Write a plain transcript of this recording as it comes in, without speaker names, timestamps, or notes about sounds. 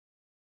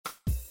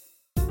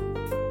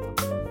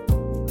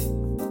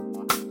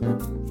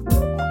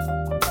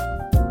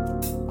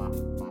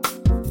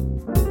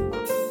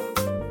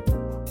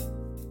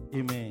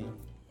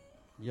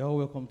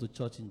welcome to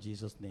church in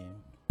Jesus' name.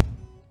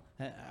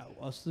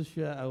 As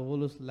usual, I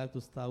always like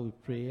to start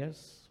with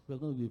prayers. We're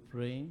going to be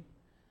praying.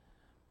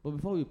 But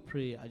before we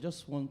pray, I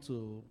just want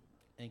to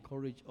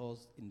encourage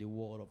us in the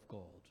Word of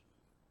God.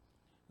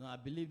 Now, I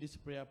believe this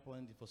prayer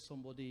point is for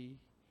somebody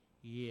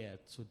here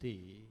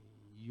today.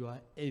 You are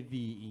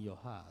heavy in your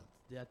heart.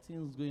 There are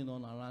things going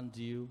on around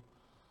you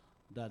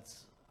that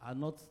are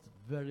not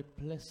very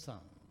pleasant,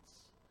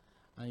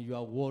 and you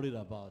are worried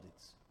about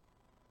it.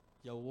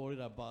 You're worried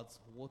about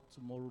what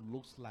tomorrow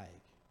looks like.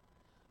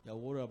 You're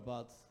worried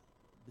about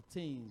the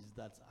things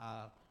that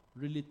are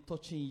really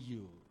touching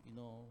you. You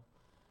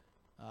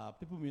know,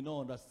 people may not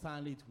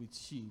understand it with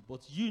you,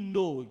 but you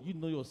know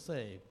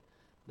yourself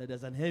that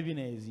there's an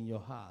heaviness in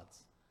your heart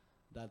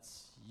that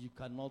you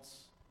cannot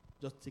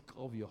just take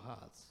off your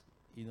heart.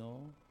 You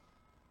know,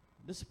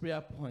 this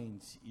prayer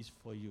point is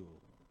for you.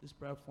 This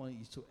prayer point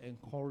is to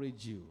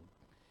encourage you.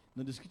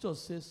 Now, the scripture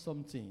says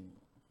something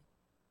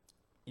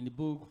in the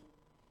book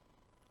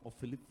of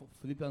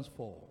Philippians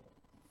 4,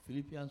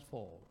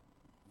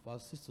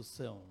 verse 6 to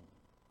 7.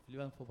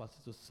 Philippians 4, verse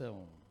 6 to 7.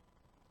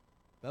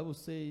 The Bible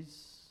says,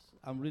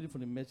 I'm reading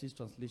from the Message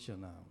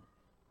translation now.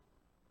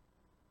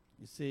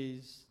 It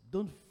says,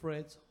 don't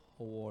fret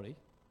or worry.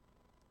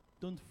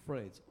 Don't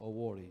fret or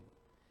worry.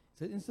 It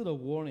says, instead of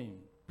worrying,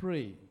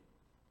 pray.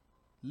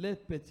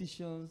 Let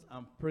petitions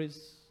and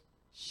praise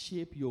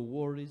shape your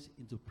worries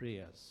into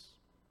prayers.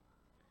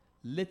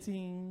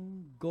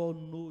 Letting God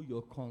know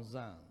your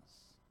concerns.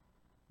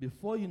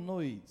 Before you know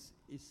it,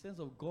 a sense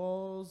of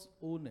God's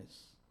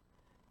wholeness,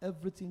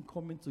 everything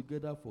coming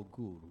together for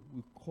good,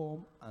 will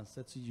come and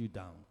settle you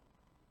down.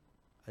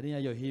 I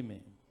didn't hear your amen.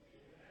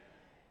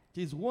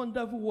 It is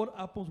wonderful what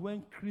happens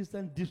when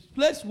Christians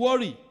displace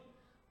worry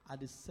at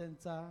the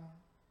center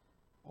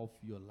of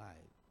your life.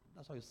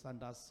 That's why you sang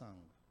that song.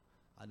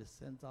 At the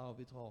center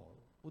of it all.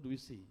 Who do we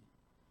see?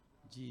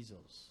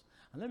 Jesus.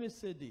 And let me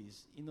say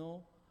this, you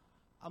know,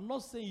 I'm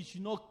not saying you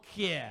should not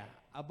care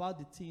about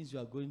the things you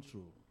are going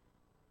through.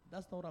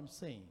 That's not what I'm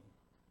saying.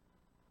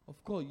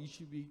 Of course, you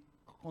should be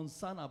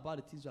concerned about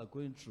the things you are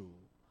going through.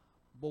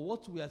 But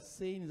what we are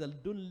saying is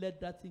that don't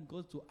let that thing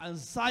go to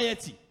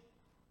anxiety.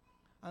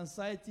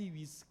 Anxiety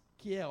is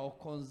care or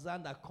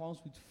concern that comes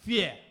with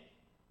fear.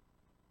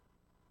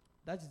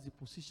 That is the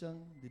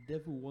position the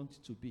devil wants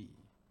you to be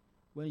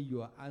when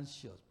you are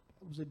anxious.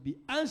 I say, be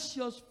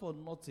anxious for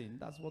nothing.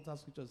 That's what our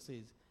scripture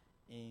says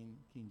in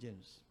King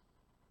James.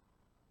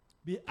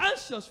 Be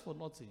anxious for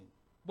nothing.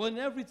 But in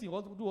everything,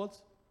 do what?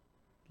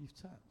 Give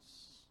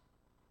thanks.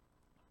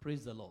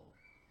 Praise the Lord.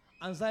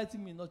 Anxiety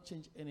may not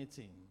change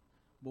anything.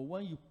 But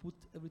when you put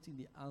everything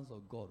in the hands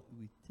of God, He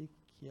will take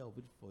care of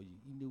it for you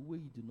in a way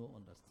you do not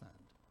understand.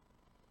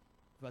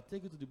 If I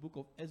take you to the book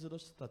of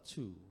Exodus chapter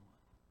 2,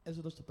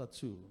 Exodus chapter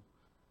 2,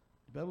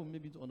 the Bible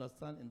made me to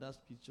understand in that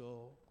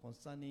scripture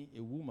concerning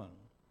a woman,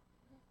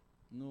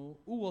 who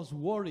was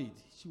worried.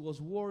 She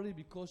was worried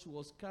because she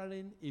was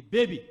carrying a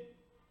baby.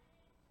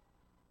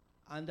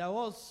 And there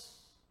was,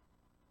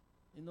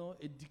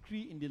 a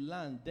decree in the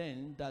land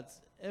then that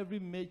every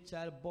male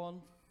child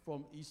born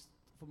from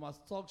her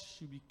stock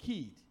should be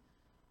killed.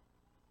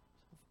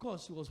 Of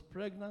course, she was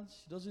pregnant.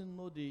 She doesn't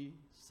know the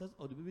sex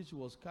of the baby she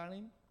was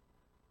carrying.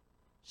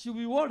 She'll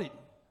be worried.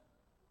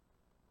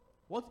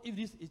 What if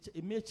this is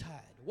a male child?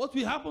 What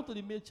will happen to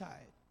the male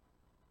child?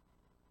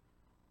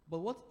 But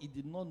what she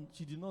did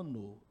not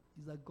know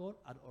is that God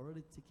had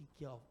already taken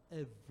care of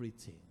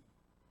everything.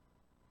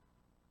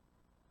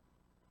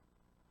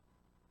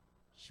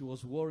 She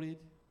was worried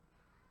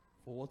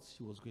for what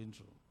she was going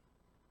through.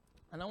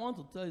 And I want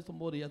to tell you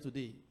somebody here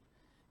today,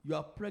 you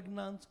are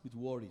pregnant with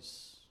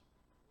worries,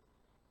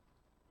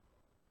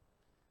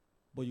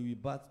 but you will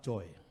birth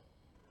joy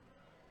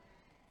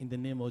in the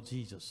name of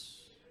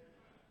Jesus.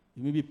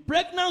 You may be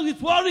pregnant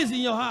with worries in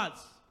your heart,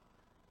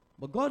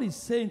 but God is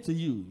saying to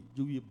you,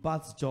 you will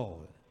birth joy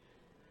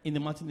in the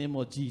mighty name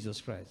of Jesus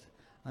Christ.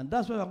 And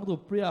that's why I'm going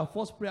to pray our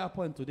first prayer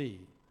point today.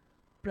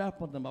 Prayer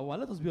point number 1.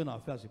 Let us be on our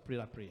feet as we pray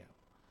that prayer.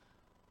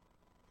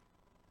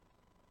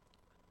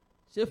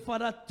 Say,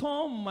 Father,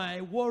 turn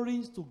my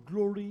worries to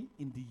glory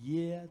in the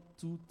year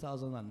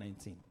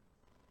 2019.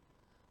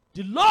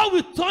 The Lord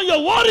will turn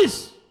your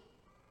worries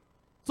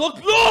to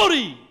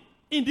glory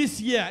in this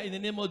year in the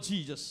name of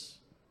Jesus.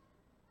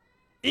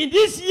 In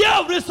this year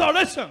of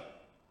restoration,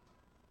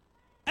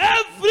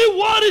 every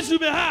worries you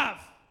may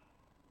have,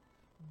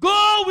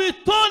 God will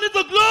turn it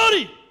to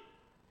glory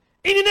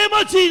in the name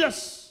of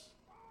Jesus.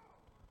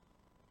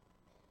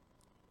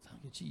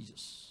 Thank you,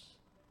 Jesus.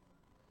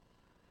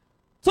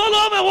 Turn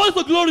all my worries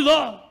to glory,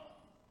 Lord.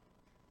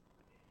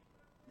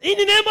 In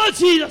the name of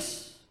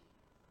Jesus.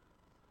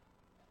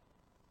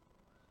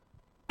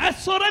 I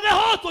surrender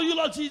heart to you,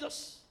 Lord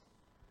Jesus.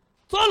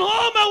 Turn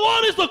all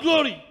my worries to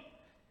glory.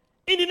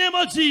 In the name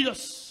of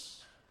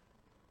Jesus.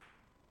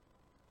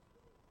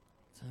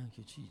 Thank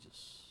you,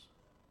 Jesus.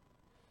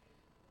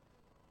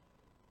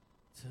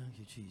 Thank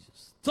you,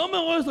 Jesus. Turn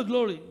my worries to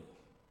glory.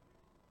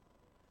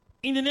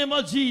 In the name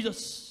of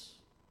Jesus.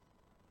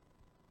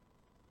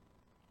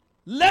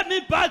 Let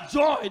me birth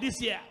joy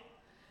this year.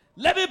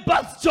 Let me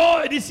birth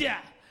joy this year.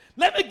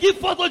 Let me give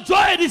forth the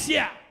joy this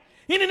year.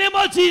 In the name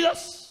of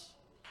Jesus.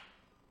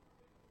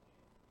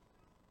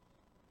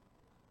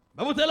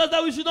 Bible tells us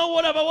that we should not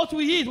worry about what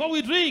we eat, what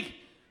we drink,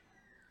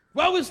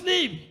 where we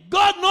sleep.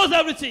 God knows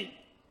everything.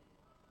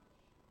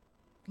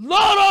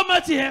 Lord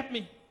Almighty, help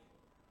me.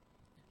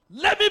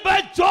 Let me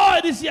buy joy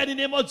this year in the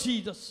name of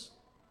Jesus.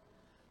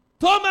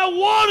 Turn my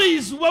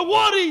worries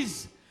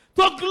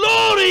to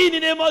glory in the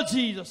name of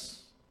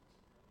Jesus.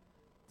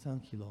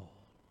 Thank you, Lord.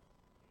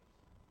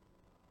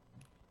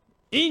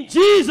 In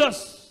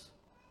Jesus'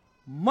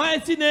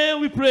 mighty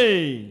name we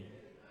pray.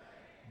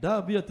 That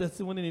will be a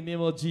testimony in the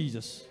name of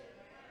Jesus.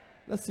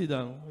 Let's sit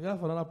down. We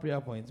have another prayer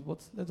point, but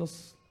let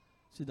us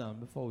sit down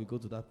before we go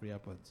to that prayer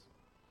point.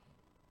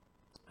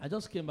 I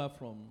just came back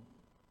from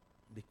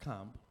the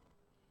camp,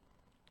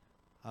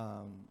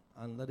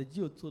 and the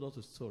Geo told us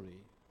a story.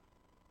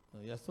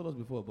 He has told us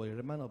before, but he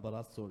reminded us about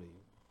that story.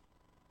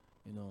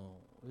 You know,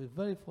 it's a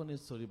very funny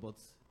story, but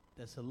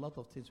there's a lot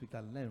of things we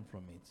can learn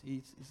from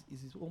it.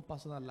 It's his own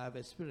personal life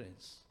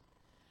experience.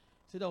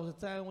 See, there was a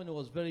time when he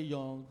was very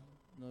young.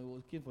 You know,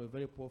 he came from a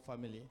very poor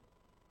family,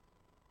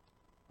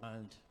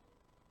 and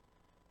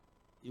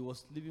he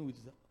was living with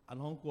an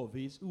uncle of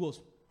his who was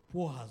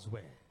poor as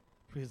well.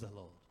 Praise the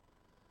Lord.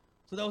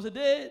 So there was a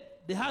day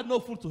they had no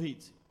food to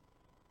eat.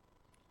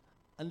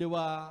 And they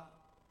were,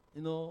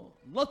 you know,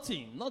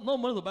 nothing, no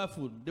money to buy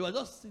food. They were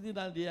just sitting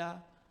down there,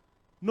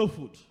 no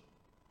food.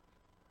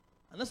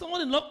 And then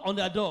somebody knocked on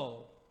their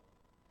door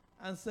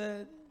and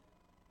said,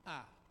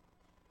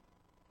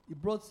 he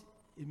brought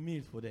a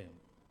meal for them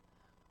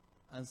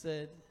and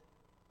said,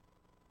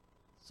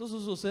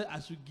 so said, I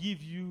should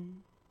give you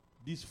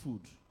this food.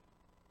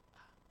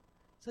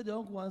 Said the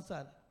uncle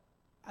answered,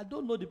 I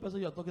don't know the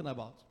person you're talking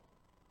about.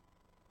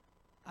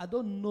 I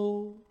don't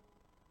know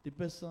the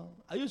person.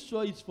 Are you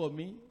sure it's for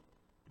me?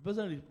 The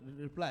person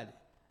replied,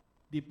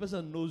 the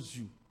person knows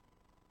you.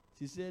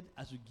 She said,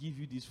 I should give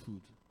you this food.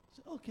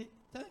 She said, okay,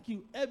 thank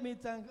you. Help me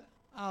thank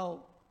her.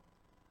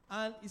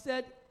 And he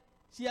said,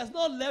 she has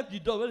not left the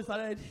door when he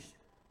started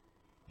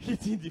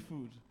eating the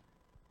food.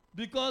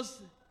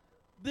 Because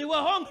they were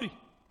hungry.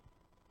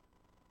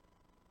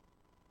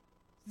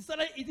 She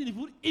started eating the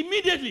food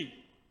immediately.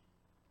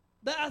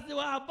 That as they were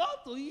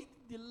about to eat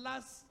the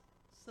last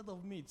set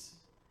of meat,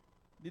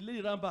 the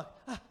lady ran back.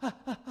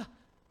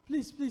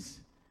 Please.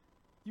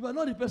 You are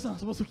not the person I'm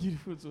supposed to give the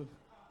food to.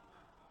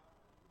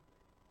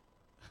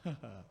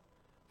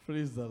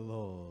 Praise the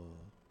Lord.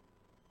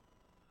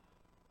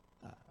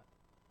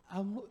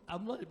 I'm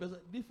not the person.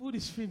 The food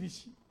is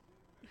finished.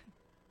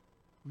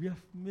 We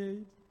have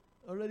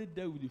already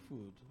dealt with the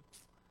food.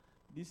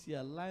 This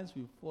year, lines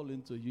will fall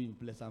into you in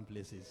pleasant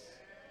places.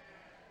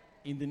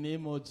 In the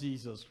name of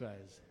Jesus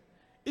Christ.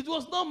 It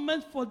was not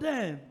meant for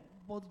them,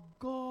 but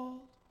God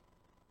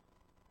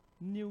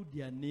knew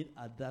their need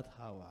at that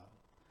hour.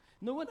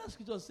 Now, when that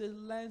scripture says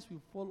lines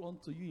will fall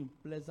onto you in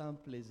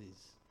pleasant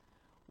places,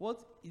 what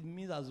it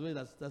means as well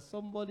is that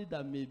somebody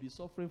that may be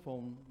suffering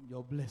from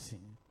your blessing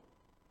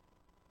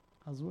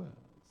as well.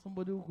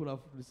 Somebody who could have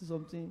received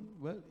something,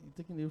 well, you're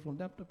taking it from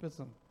that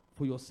person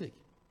for your sake.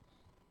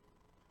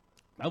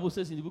 The Bible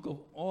says in the book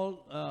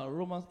of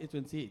Romans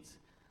 8:28,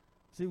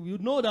 see, you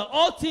know that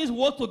all things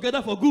work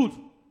together for good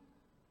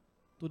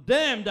to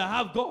them that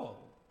have God,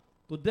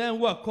 to them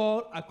who are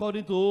called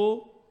according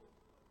to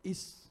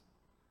His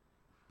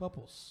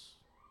purpose.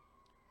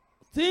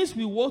 Things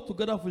will work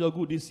together for your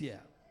good this year.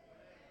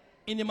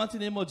 In the mighty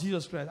name of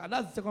Jesus Christ. And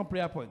that's the second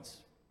prayer point.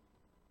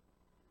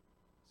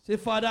 Say,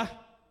 Father,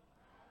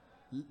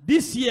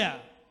 this year,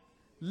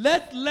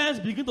 let lands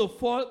begin to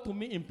fall to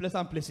me in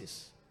pleasant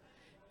places.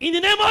 In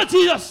the name of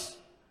Jesus,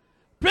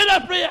 pray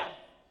that prayer.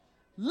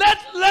 Let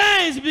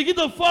lands begin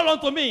to fall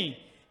unto me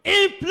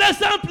in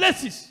pleasant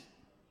places.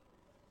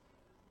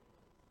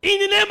 In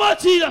the name of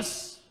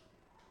Jesus,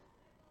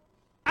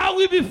 I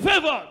will be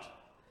favored.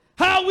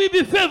 I will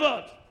be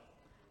favored.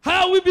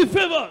 I will be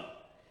favored.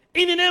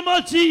 In the name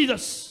of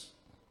Jesus.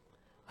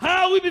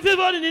 I will be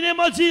favored in the name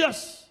of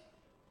Jesus.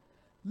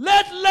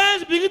 Let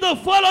lands begin to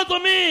fall unto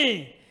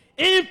me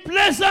in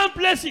pleasant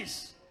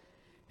places.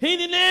 In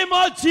the name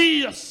of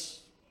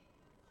Jesus.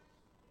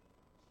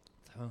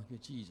 Thank you,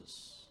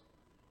 Jesus.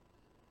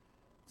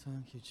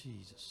 Thank you,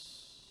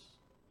 Jesus.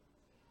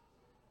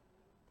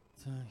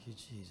 Thank you,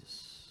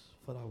 Jesus.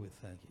 Father, we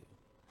thank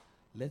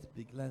you. Let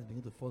big lands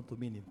begin to fall to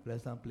me in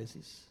pleasant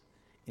places.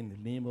 In the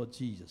name of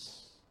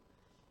Jesus.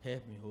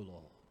 Help me, O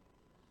Lord.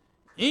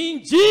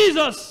 In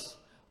Jesus'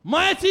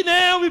 mighty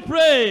name we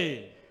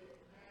pray.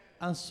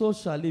 And so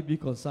shall it be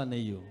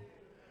concerning you.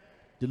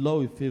 The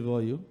Lord will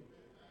favor you.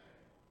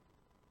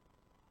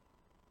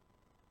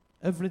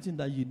 Everything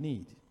that you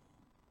need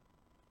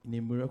in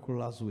a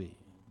miraculous way,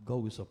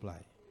 God will supply.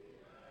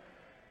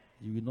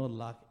 You will not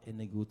lack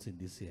any good thing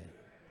this year.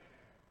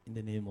 In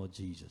the name of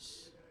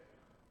Jesus.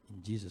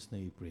 In Jesus'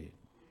 name we pray.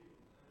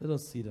 Let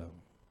us sit down.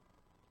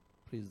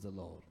 Praise the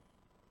Lord.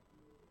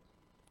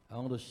 I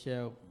want to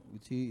share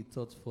with you a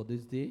thought for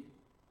this day.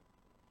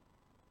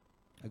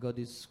 I got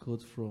this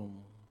quote from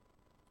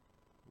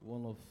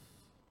one of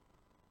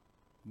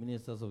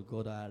Ministers of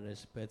God I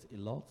respect a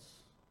lot.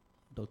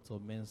 Dr.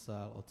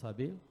 Mensa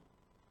Otabil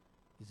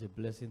is a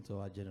blessing to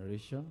our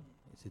generation.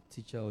 He's a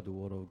teacher of the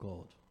Word of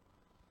God.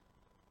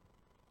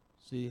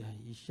 So he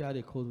shared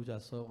a quote which I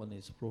saw on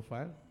his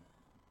profile.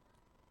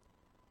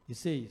 He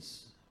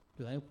says,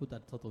 can you put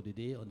that thought of the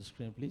day on the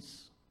screen,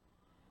 please?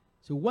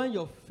 So when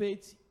your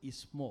faith is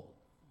small,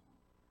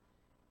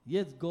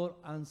 yet God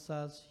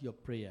answers your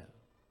prayer,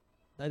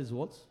 that is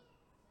what?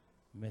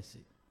 Mercy.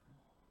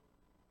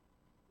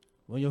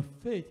 When your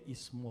faith is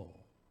small,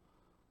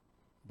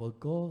 but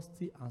God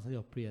still answers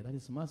your prayer, that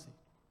is mercy.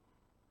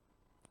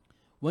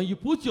 When you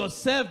put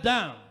yourself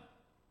down,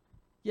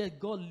 yet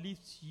God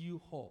lifts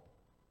you up,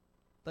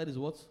 that is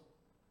what?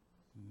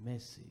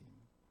 Mercy.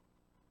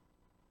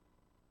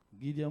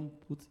 Gideon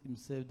put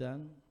himself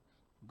down,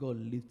 God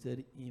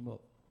lifted him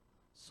up.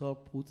 Saul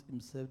put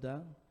himself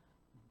down,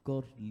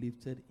 God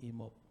lifted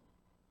him up.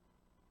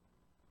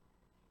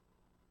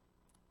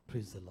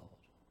 Praise the Lord.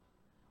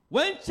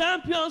 When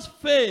champions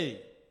fail,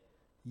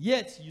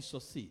 yet you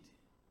succeed,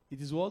 it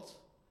is what?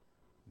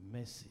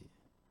 Mercy.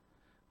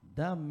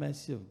 That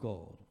mercy of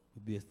God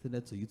will be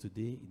extended to you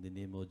today in the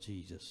name of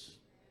Jesus.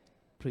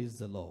 Praise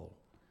the Lord.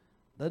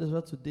 That is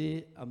what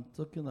today I'm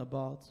talking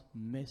about,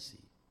 mercy.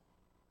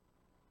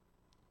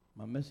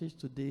 My message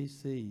today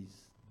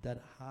says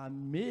that I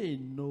may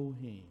know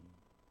him,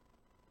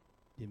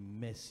 the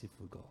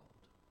merciful God.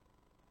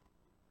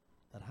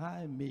 That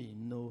I may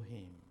know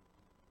him,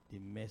 the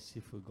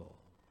merciful God.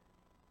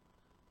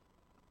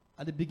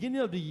 At the beginning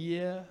of the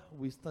year,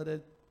 we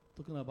started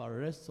talking about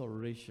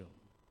restoration.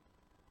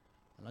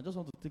 And I just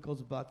want to take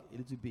us back a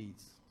little bit,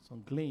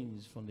 some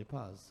glimpses from the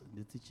past,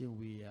 the teaching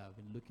we have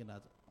been looking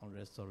at on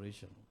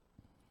restoration.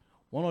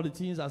 One of the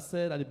things I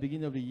said at the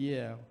beginning of the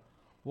year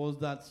was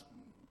that,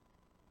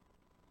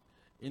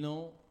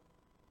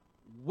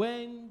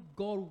 when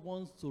God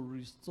wants to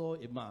restore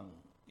a man,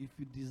 if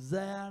you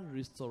desire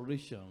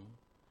restoration,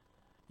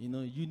 you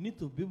need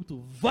to be able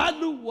to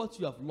value what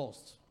you have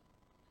lost.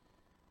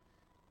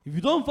 If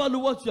you don't value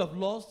what you have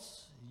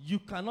lost, you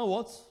cannot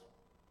what?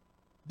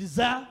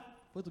 Desire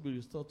for it to be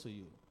restored to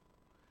you.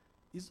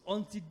 It's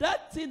until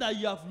that thing that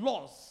you have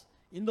lost,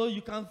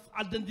 you can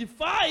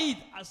identify it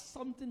as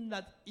something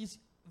that is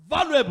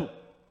valuable,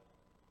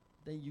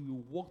 then you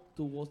will walk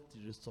towards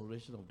the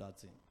restoration of that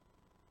thing.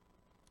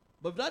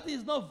 But if that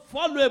is not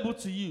valuable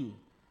to you,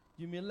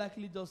 you may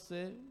likely just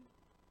say,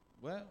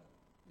 well,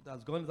 it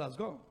has gone, it has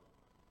gone.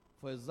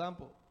 For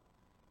example,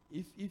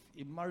 if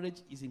a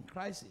marriage is in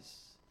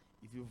crisis,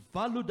 if you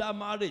value that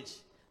marriage,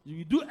 you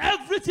will do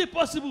everything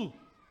possible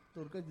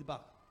to get it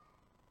back.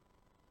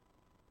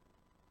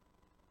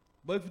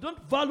 But if you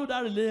don't value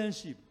that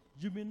relationship,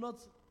 you may not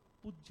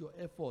put your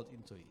effort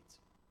into it.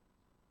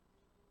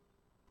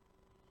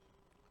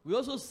 We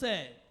also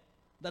said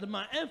that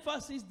my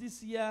emphasis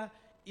this year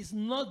is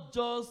not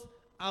just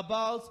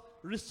about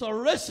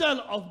restoration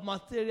of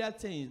material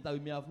things that we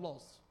may have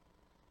lost.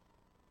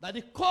 That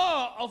the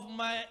core of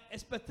my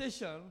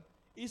expectation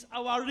is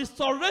our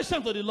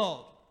restoration to the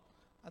Lord.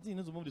 I think you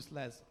need to move the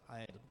slides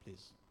ahead,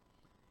 please.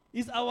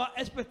 It's our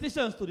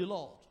expectations to the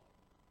Lord.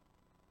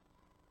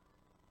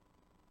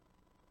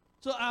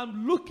 So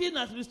I'm looking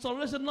at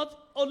restoration not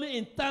only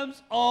in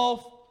terms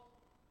of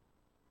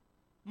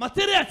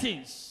material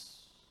things.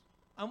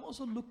 I'm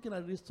also looking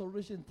at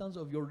restoration in terms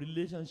of your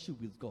relationship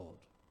with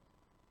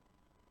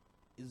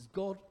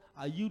God.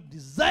 Are you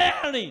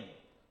desiring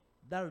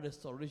that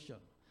restoration?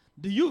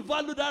 Do you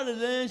value that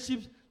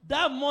relationship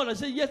that more than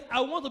say, yes,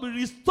 I want to be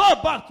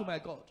restored back to my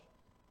God?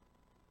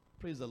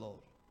 Praise the Lord.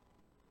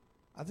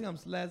 I think I'm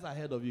slides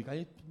ahead of you. Can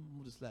you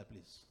move the slide,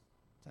 please?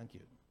 Thank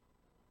you.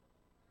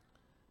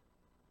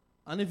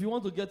 And if you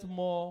want to get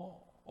more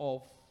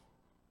of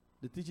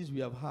the teachings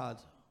we have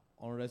had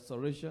on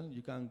restoration,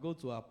 you can go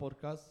to our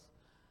podcast.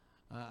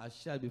 I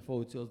shared before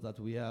with you that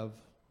we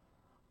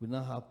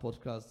now have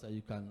podcasts that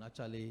you can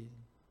actually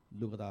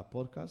look at our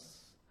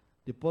podcasts.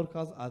 The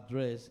podcast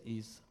address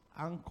is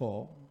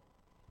anchor.fm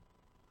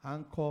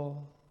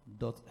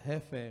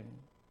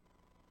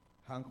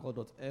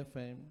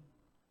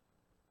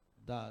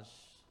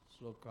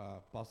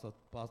 /Pastor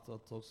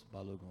Talks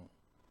Balogun.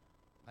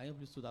 Can you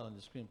please put that on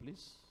the screen,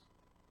 please?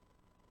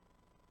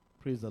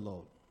 Praise the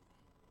Lord.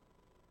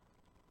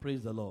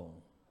 Praise the Lord.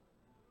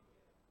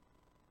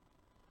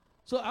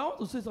 So I want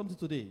to say something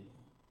today.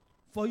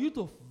 For you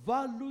to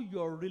value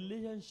your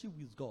relationship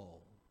with God,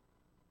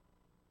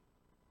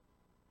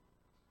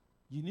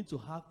 you need to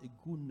have a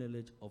good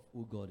knowledge of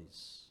who God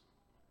is.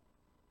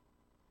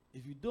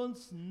 If you don't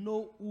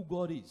know who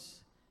God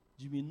is,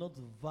 you may not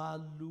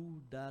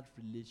value that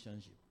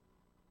relationship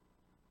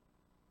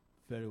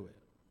very well.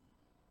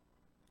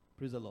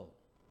 Praise the Lord.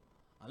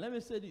 And let me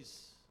say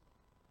this,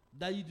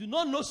 that you do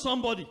not know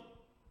somebody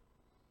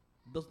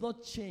does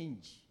not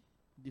change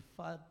the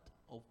fact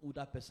of who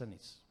that person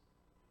is.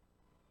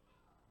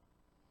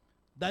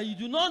 That you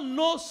do not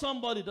know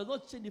somebody does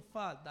not change the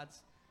fact that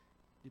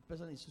the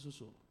person is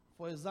so.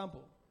 For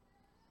example,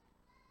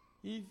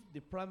 if the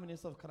Prime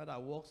Minister of Canada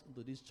walks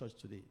into this church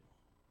today,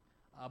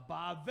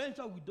 by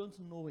adventure we don't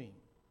know him,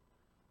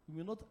 we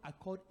may not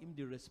accord him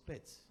the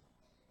respect,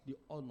 the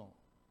honor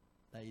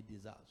that he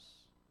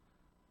deserves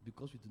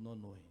because we do not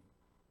know him.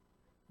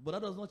 But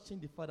that does not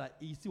change the fact that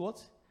he is still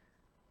what?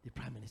 The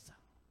prime minister.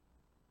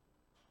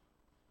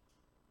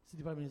 See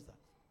the prime minister.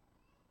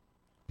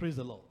 Praise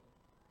the Lord.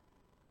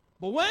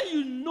 But when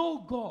you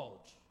know God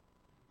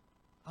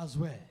as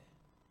well,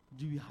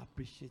 do you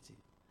appreciate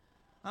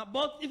him?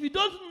 But if you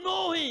don't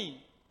know him,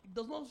 it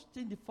does not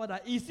change the fact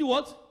that he is still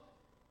what?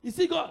 He is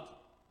still God.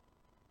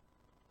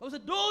 Because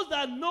those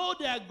that know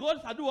their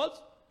God shall do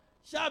what?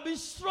 Shall be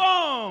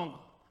strong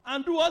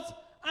and do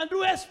what? And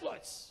do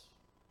exploits.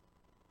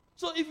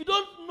 So if you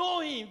don't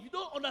know him, if you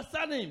don't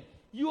understand him,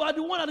 you are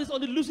the one that is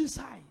on the losing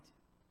side.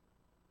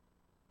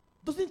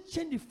 Doesn't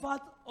change the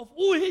fact of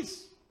who he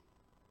is.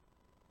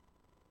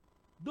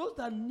 Those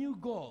that knew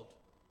God,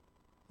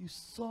 you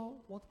saw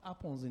what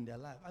happens in their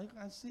life. And you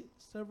can see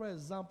several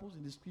examples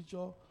in the scripture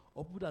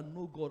of people that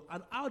know God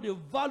and how they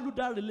value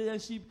that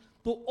relationship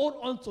to hold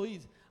on to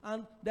it.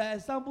 And there are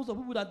examples of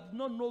people that did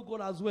not know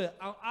God as well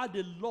and how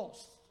they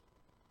lost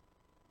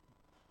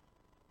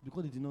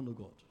because they did not know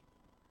God.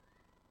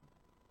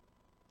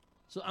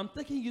 So I'm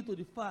taking you to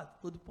the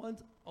point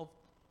of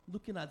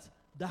looking at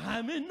that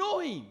I may know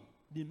him,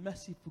 the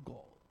merciful God.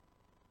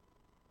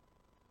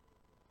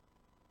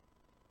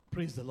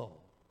 Praise the Lord.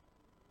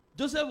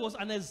 Joseph was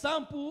an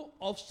example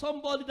of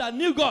somebody that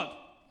knew God.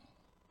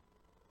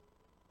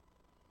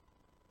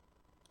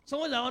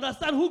 Someone that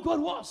understood who God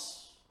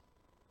was.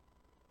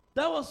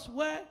 That was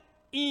where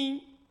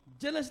in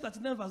Genesis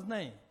 39 verse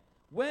 9,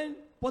 when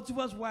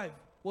Potiphar's wife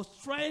was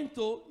trying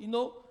to,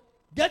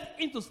 get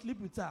in to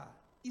sleep with her,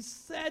 he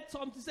said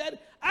something. He said,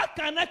 how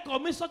can I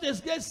commit such a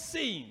great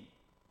sin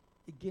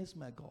against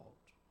my God?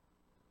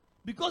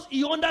 Because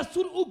he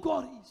understood who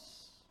God is.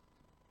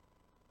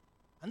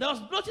 And there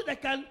was nothing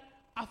that can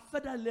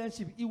affect that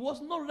relationship. He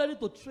was not ready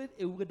to trade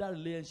away that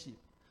relationship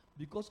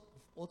because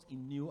of what he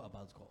knew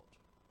about God.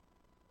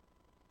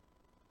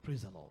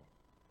 Praise the Lord.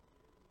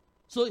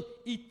 So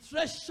he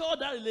treasured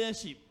that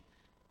relationship.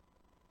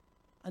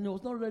 And he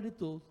was not ready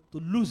to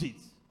lose it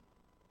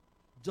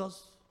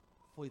just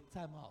for a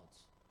time out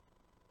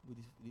with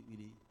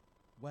the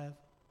wife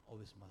of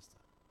his master.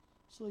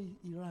 So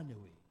he ran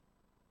away.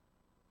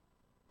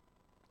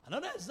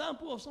 Another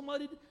example of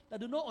somebody that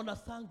did not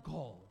understand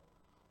God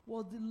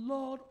was the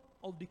Lord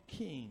of the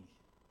King.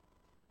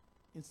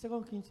 In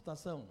 2 Kings chapter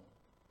 7,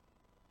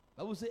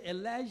 I will say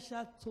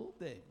Elisha told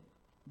them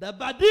that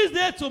by this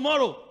day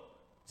tomorrow,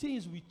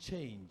 things will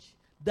change.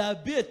 There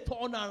will be a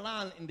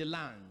turnaround in the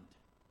land.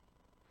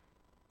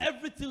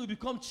 Everything will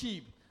become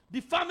cheap.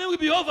 The famine will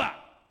be over.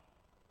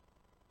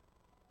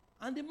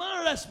 And the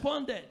man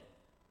responded.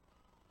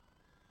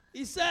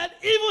 He said,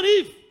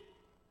 even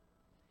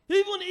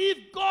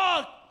if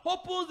God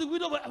opens the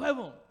window of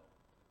heaven,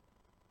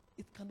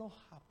 it cannot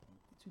happen.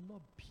 It will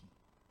not be.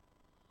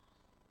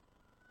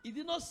 He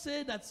did not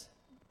say that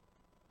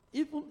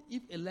even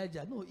if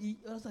Elijah, no, he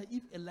said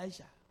if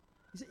Elisha.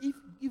 He said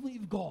even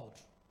if God.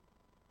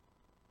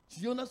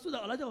 So you understood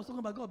that Elijah was talking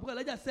about God. Because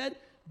Elijah said,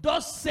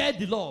 thus said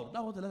the Lord.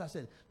 That's what Elijah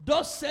said.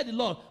 Thus said the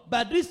Lord.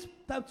 By this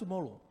time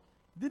tomorrow.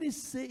 He didn't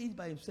say it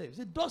by himself. He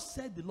said, thus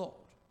said the Lord.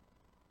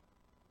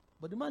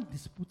 But the man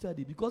disputed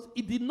it because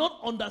he did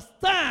not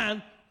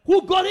understand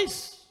who God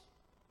is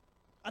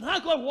and how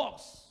God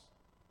works.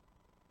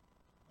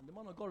 And the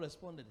man of God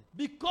responded,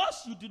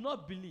 because you do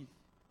not believe,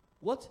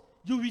 what?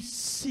 You will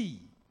see,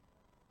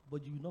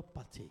 but you will not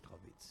partake of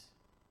it.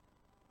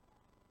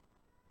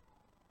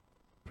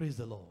 Praise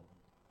the Lord.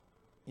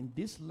 In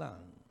this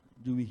land,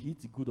 you will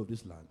eat the good of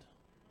this land.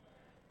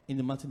 In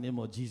the mighty name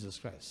of Jesus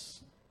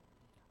Christ.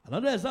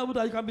 Another example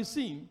that you can be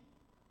seen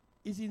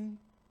is in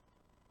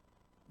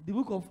the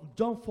book of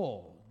John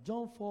 4.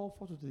 John 4,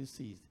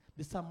 4-26.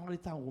 The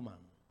Samaritan woman.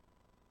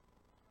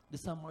 The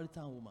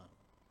Samaritan woman.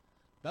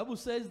 The Bible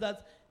says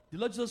that the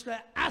Lord Jesus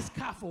Christ asked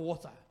her for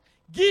water.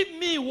 Give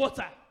me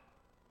water.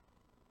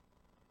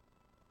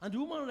 And the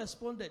woman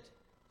responded,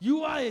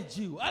 you are a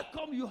Jew. How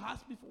come you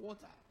ask me for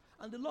water?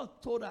 And the Lord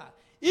told her,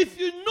 if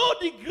you know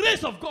the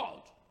grace of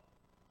God,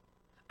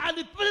 and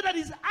the person that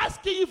is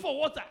asking you for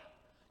water,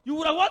 you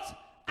would have what?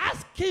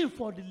 Ask him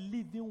for the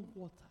living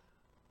water.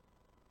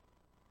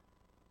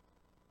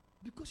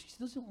 Because she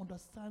doesn't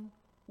understand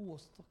who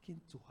was talking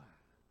to her.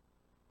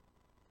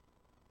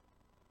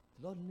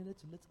 The Lord needed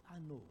to let her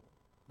know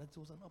that it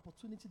was an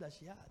opportunity that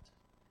she had,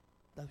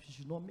 that she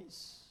should not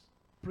miss.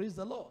 Praise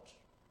the Lord.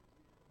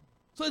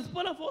 So it's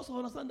important for us to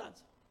understand that.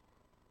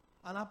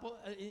 And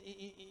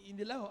in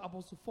the life of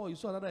Apostle Paul, you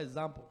saw another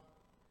example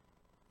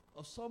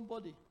of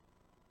somebody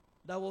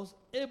that was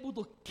able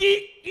to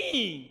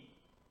key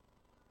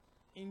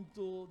in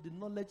into the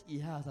knowledge he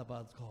has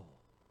about God.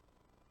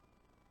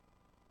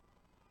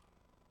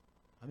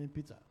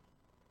 Peter.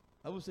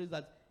 I will say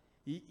that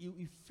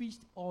he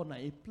fished all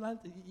night.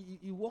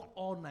 He worked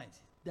all night.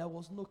 There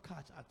was no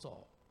catch at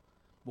all.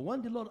 But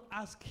when the Lord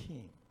asked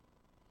him,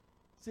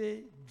 say,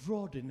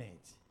 draw the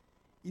net.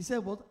 He said,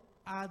 what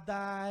are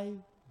thy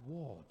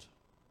word?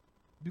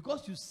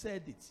 Because you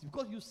said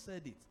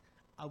it,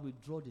 I will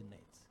draw the net.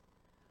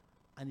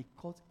 and he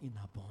caught in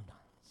abundance.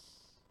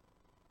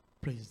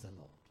 Praise the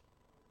Lord.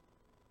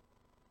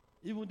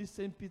 Even the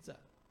same Peter,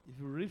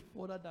 if you read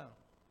further down,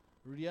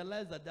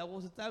 realize that there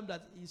was a time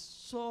that he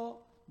saw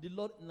the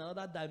Lord in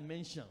another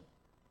dimension.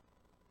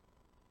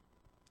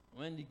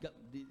 When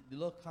the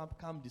Lord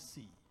calmed the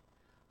sea,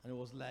 and it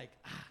was like,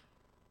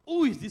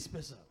 who is this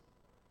person?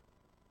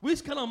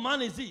 Which kind of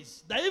man is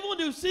this? That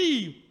even the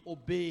sea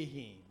obey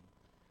him.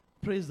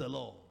 Praise the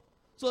Lord.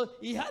 So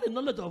he had a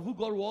knowledge of who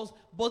God was,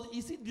 but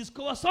he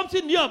discovered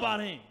something new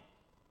about him.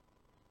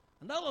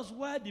 And that was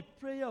why the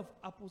prayer of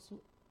Apostle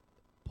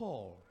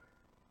Paul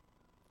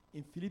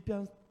in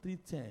Philippians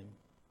 3:10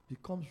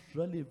 becomes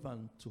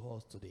relevant to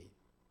us today.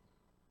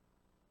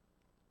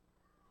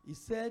 He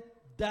said,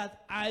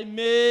 that I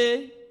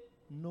may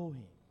know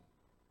him.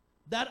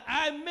 That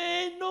I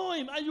may know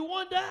him. And you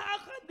wonder, how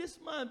can this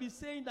man be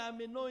saying that I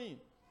may know him?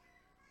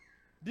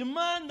 The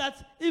man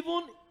that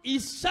even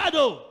his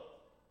shadow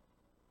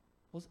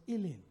was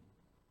healing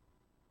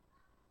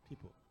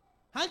people.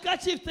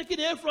 Handkerchief taken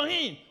away from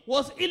him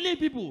was healing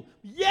people.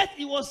 Yet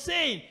he was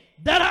saying,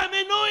 that I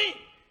may know him.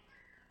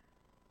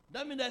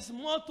 That means there's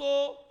more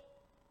to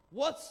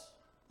what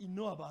you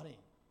know about him.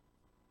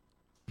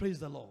 Praise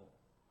the Lord.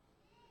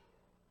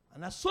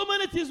 And there's so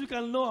many things we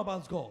can know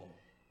about God.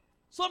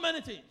 So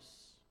many things.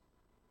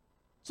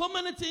 So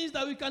many things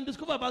that we can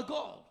discover about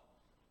God.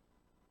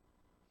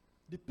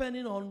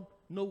 Depending on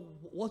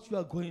what you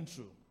are going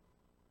through.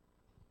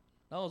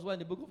 That was why in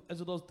the book of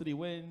Exodus 3,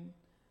 when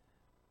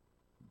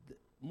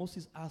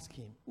Moses asked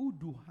him, who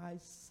do I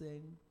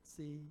say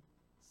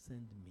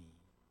send me?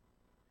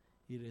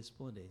 He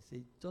responded, he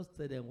said, just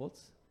tell them what?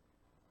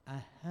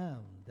 I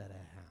am that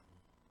I am.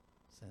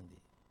 Send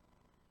it.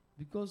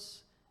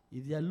 Because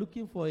if they are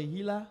looking for a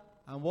healer,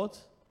 I'm what?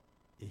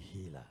 A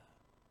healer.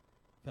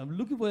 If I'm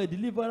looking for a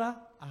deliverer,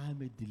 I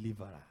am a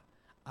deliverer.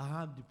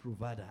 I am the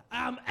provider.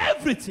 I am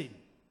everything.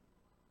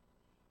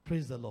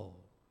 Praise the Lord.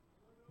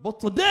 But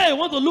today, I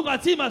want to look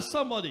at him as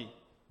somebody.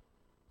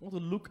 I want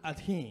to look at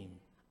him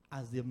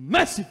as the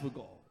merciful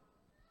God.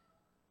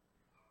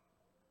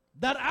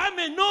 That I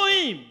may know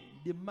him,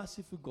 the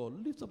merciful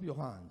God. Lift up your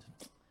hand.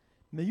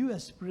 May you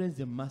experience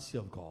the mercy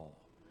of God.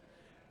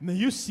 May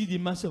you see the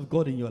mercy of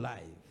God in your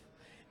life.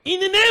 In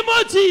the name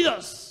of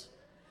Jesus,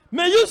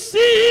 may you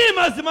see him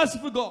as the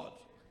merciful God.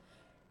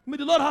 May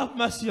the Lord have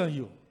mercy on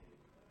you.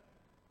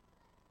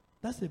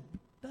 That's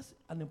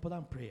an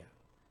important prayer.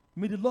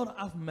 May the Lord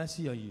have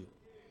mercy on you.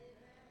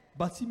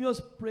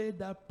 Bartimaeus prayed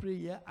that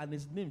prayer and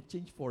his name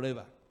changed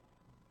forever.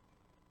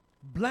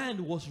 Blind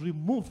was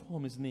removed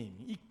from his name.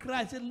 He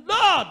cried, said,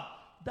 Lord,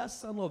 that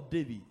son of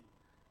David,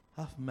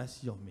 have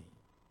mercy on me.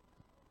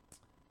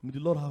 May the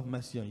Lord have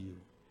mercy on you.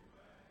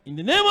 In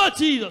the name of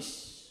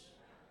Jesus,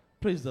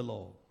 praise the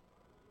Lord.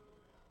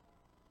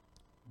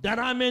 That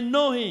I may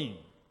know him,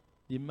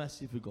 the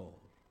merciful God.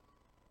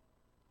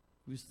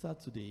 We start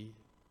today.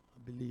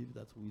 I believe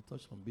that we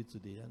touch on it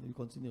today and we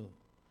continue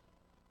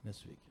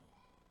next week.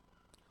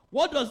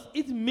 What does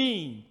it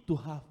mean to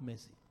have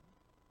mercy?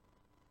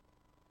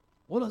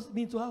 What does it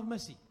mean to have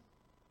mercy?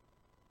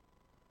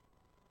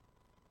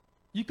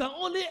 You can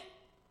only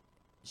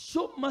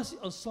show mercy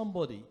on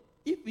somebody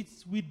if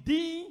it's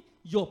within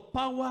your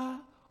power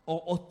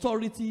or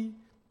authority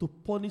to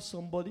punish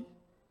somebody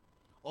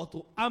or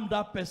to harm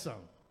that person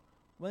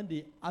when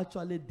they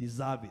actually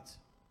deserve it.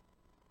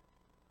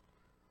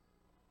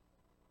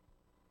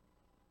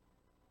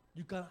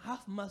 You can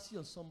have mercy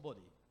on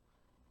somebody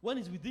when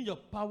it's within your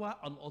power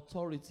and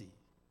authority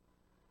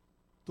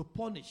to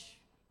punish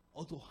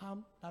or to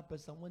harm that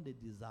person when they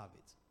deserve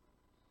it.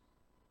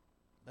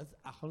 That's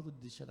according to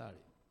the dictionary.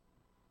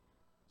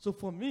 So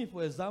for me,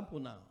 for example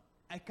now,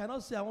 I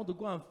cannot say I want to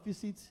go and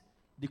visit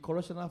the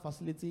correctional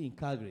facility in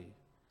Calgary.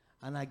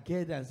 And I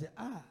get there and say,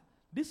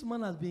 this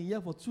man has been here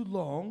for too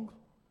long.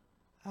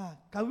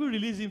 Can we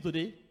release him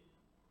today?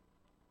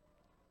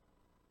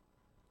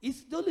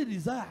 It's the only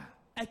desire.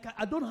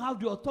 I don't have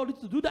the authority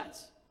to do that.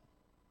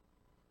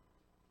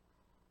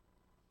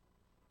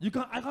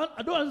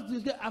 I don't have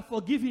to say, I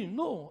forgive him.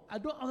 No, I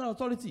don't have that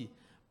authority.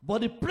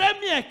 But the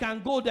premier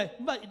can go there.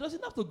 But he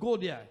doesn't have to go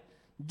there.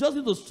 Just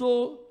need to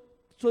show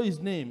his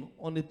name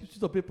on a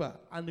piece of paper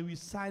and he will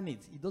sign it.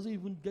 He doesn't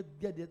even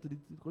get there to the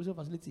correctional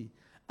facility.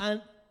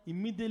 And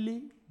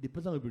immediately the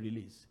person will be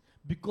released.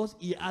 Because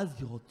he has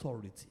the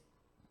authority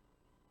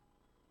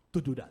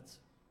to do that.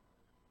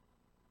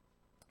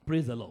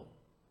 Praise the Lord.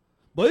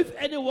 But if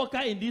any worker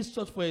in this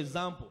church, for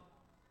example,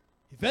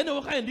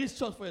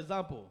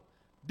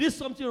 did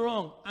something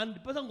wrong and the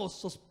person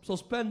was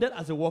suspended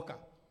as a worker,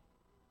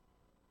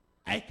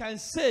 I can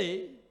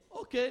say,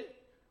 okay,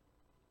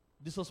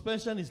 the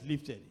suspension is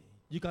lifted.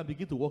 You can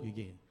begin to work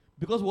again.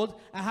 Because what?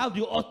 I have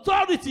the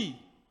authority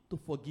to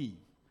forgive.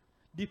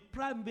 The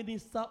Prime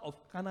Minister of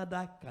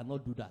Canada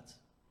cannot do that.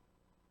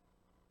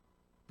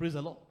 Praise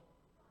the Lord.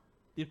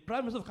 The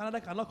Prime Minister of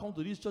Canada cannot come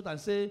to this church and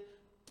say,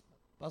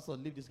 Pastor,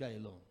 leave this guy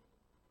alone.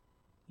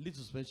 Leave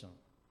suspension.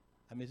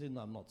 I may say, no,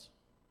 I'm not.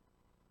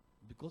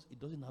 Because he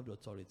doesn't have the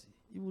authority.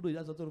 Even though he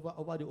has authority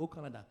over the whole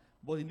Canada.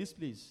 But in this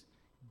place,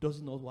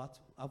 does not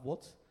have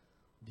what?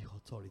 The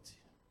authority.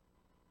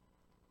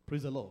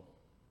 Praise the Lord.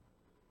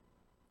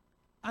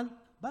 And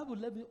Bible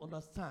let me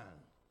understand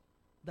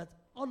that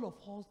all of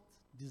us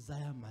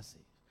desire mercy.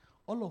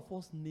 All of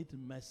us need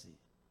mercy.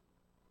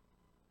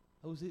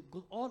 I would say,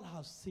 because all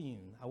have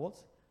sinned,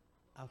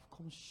 have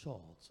come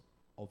short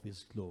of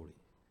his glory.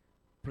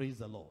 Praise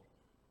the Lord.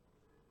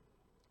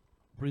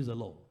 Praise the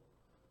Lord.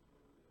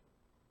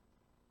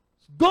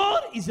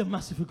 God is a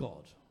merciful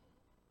God.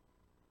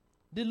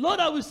 The Lord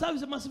that we serve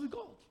is a merciful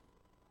God.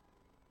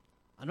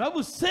 And I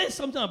will say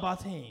something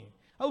about him.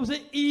 I will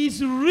say he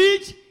is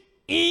rich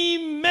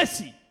in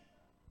mercy.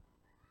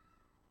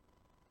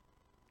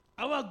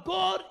 Our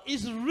God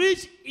is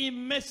rich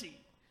in mercy.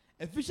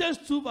 Ephesians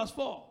 2 verse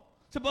 4.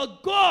 It's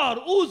about God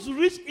who is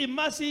rich in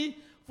mercy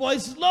for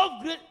his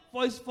love,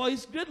 for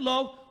his great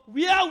love,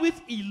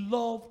 wherewith he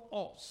loved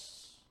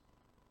us.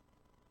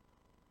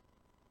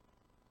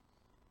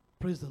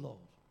 Praise the Lord.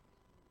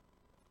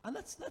 And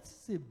that's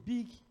a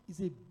big,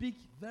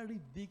 very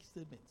big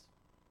statement.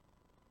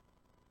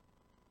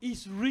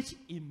 He's rich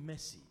in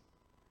mercy.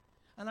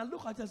 And I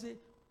look at it and say,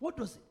 what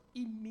does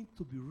it mean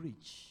to be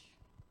rich?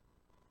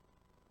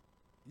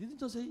 He didn't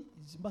just say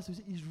he's mercy,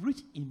 he's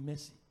rich in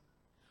mercy.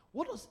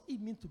 What does it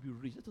mean to be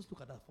rich? Let us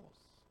look at that first.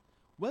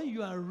 When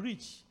you are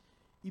rich,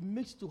 it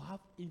makes you to have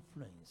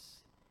influence.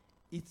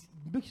 It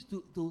makes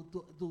you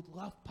to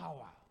have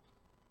power.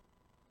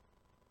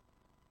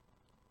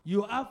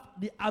 You have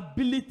the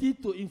ability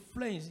to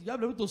influence. You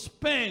have the ability to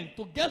spend,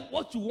 to get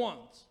what you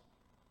want.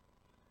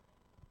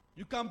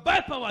 You can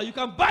buy power. You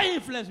can buy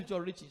influence with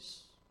your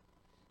riches.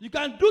 You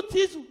can do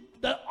things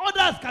that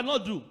others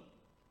cannot do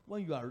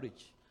when you are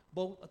rich.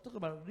 But I'm talking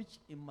about rich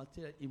in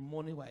material, in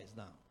money-wise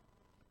now.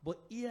 But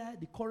here,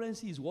 the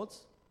currency is what?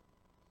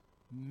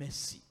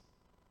 Mercy.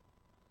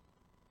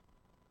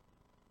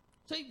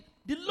 So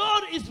the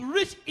Lord is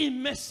rich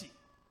in mercy.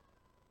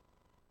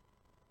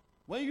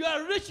 When you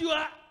are rich, you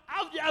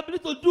have the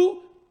ability to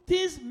do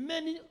things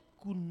many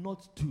could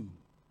not do.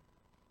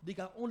 They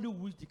can only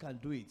wish they can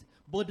do it,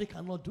 but they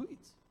cannot do it.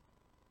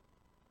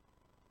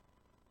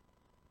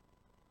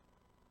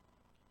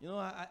 You know,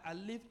 I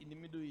lived in the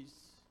Middle East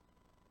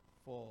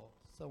for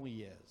 7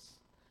 years.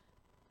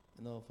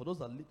 You know, for those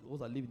that live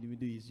in the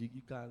Middle East, you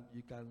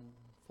can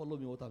follow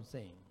me what I'm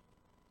saying.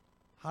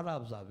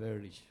 Arabs are very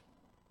rich,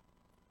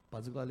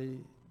 particularly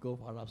Gulf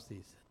Arab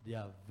states. They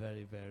are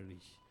very, very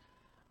rich,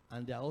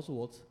 and they are also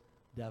what?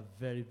 They are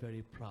very,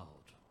 very proud.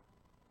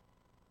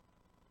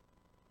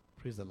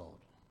 Praise the Lord.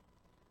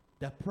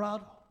 They're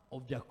proud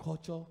of their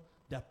culture.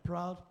 They're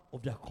proud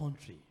of their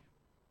country.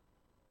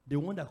 They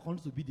want their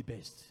country to be the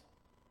best.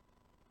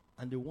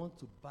 And they want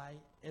to buy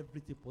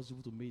everything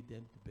possible to make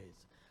them the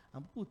best.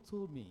 And people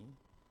told me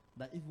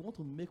that if you want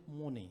to make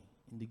money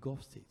in the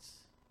Gulf states,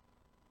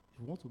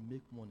 if you want to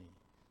make money,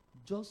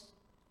 just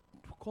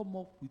to come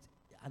up with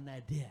an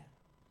idea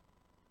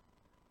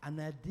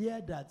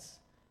that's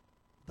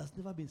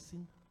never been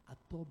seen at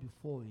all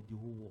before in the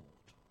whole world.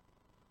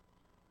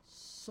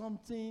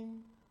 Something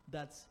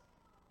that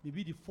may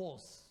be the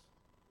force.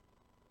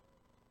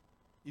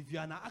 If you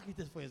are an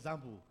architect, for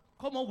example,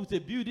 come up with a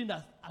building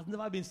that has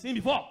never been seen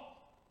before.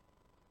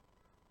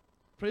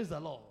 Praise the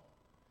Lord.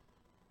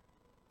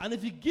 And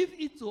if you give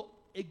it to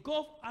a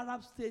Gulf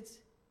Arab state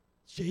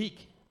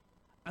sheikh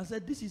and say,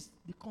 this is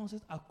the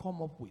concept I've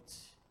come up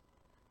with,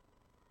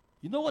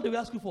 you know what they will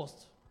ask you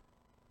first?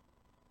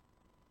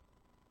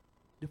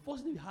 The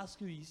first thing they will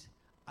ask you is,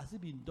 has it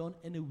been done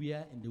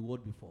anywhere in the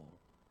world before?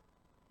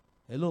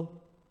 Hello?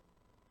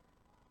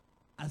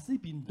 Has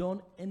it been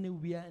done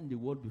anywhere in the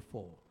world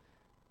before?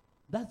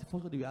 That's the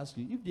first thing they will ask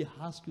you. If they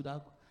ask you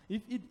that,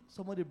 if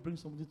somebody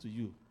brings something to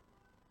you,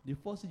 the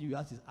first thing you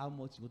ask is how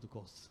much it's going to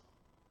cost.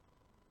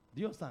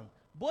 Do you understand?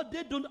 But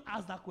they don't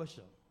ask that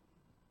question.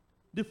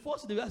 The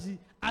first thing they will ask is,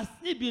 has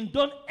it been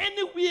done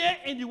anywhere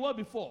in the world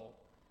before?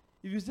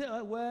 If you say,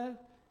 well,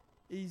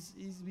 it's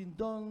been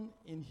done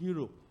in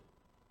Europe.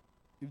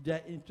 If they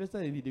are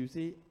interested in it, they will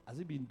say, has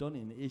it been done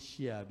in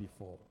Asia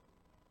before?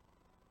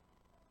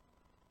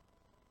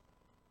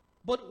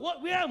 But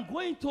where I'm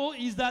going to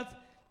is that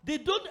they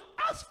don't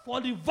ask for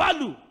the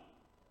value.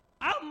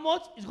 How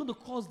much is going to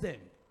cost them?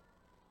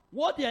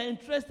 What they are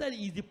interested in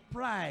is the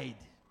pride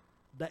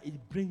that it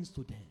brings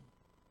to them.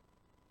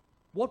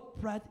 What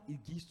pride it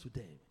gives to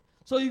them.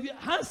 So if you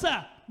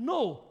answer,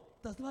 no,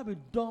 it has never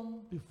been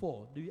done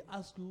before, they will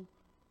ask you,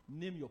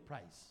 name your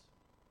price.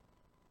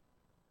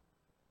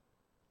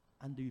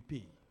 And they will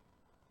pay.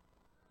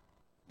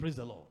 Praise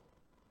the Lord.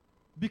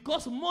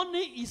 Because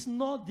money is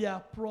not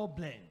their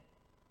problem.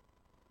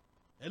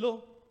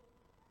 Hello?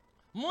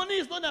 Money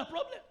is not their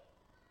problem.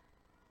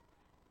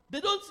 They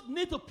don't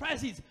need to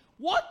price it.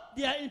 What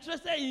they are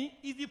interested in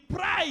is the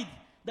pride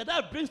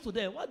that brings to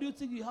them. Why do you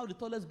think you have the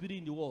tallest building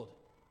in the world?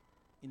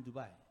 In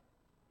Dubai.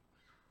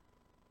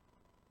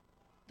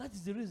 That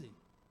is the reason.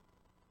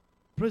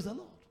 Praise the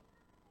Lord.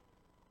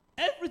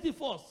 Everything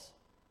first.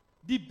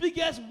 The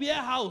biggest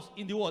warehouse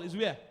in the world is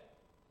where?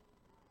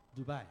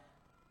 Dubai.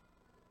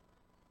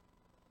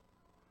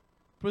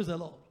 Praise the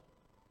Lord.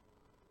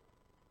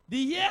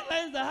 The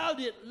airlines that have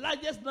the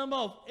largest number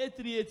of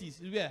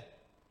A380s is where?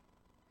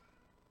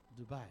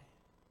 Dubai.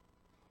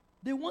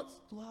 They want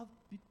to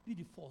be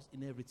the force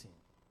in everything.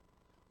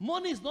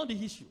 Money is not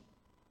the issue.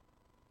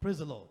 Praise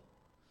the Lord.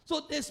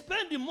 So they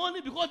spend the money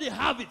because they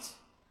have it.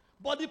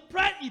 But the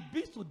price it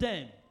brings to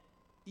them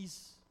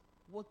is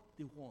what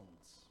they want.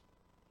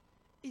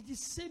 It's the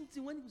same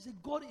thing when you say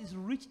God is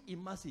rich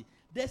in mercy.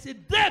 There's a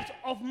depth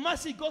of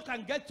mercy God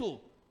can get to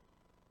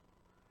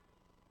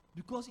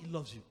because He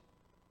loves you.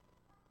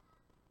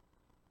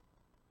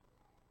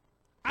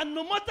 And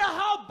no matter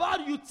how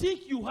bad you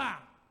think you are,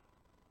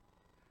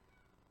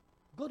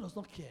 God does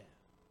not care.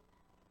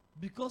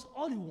 Because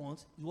all He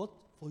wants is what?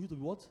 For you to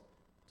be what? To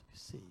be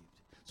saved.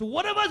 So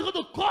whatever it's going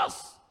to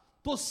cost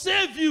to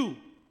save you,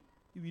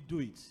 He will do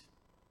it.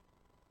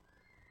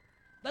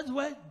 That's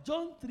why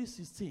John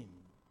 3:16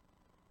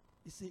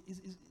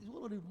 is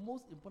one of the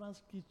most important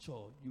scripture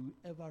you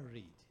will ever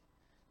read.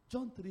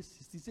 John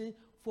 3:16 says,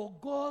 for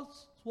God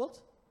what?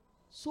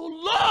 So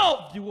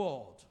loved the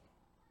world.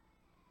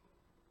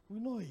 We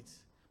know it.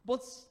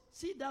 But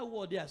see that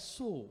word there,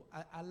 so,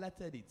 I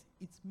highlighted it.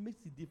 It makes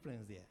the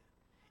difference there.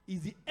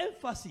 Is the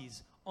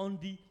emphasis on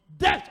the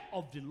depth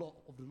of the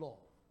law.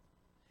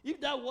 If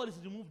that word is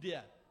removed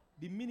there,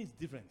 the meaning is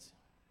different.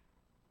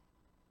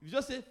 If you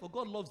just say, for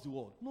God loves the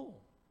world. No.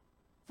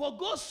 For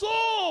God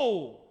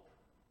so.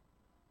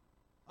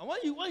 And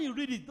when you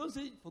read it, don't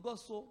say, for God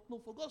so. No,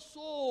 for God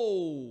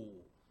so.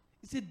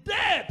 It's a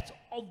depth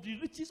of the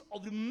riches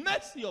of the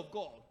mercy of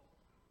God.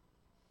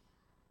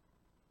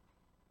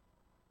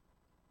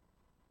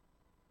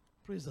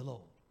 Praise the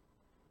Lord.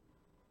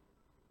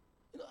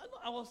 You know,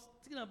 I was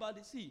thinking about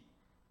it. See,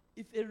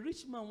 if a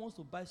rich man wants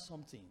to buy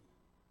something,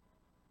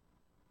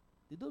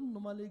 they don't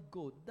normally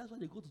go. That's why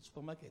they go to the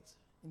supermarket.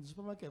 In the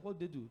supermarket, what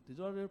they do,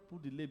 they already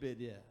put the label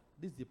there.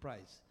 This is the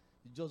price.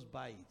 You just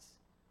buy it.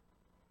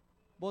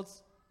 But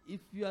if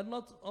you are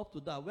not up to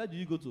that, where do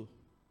you go to?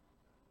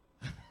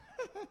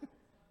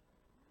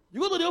 You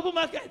go to the open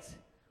market,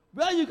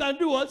 where you can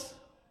do what?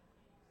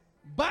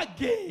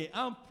 Bargain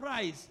and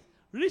price.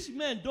 Rich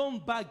men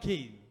don't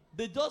bargain.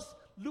 They just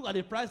look at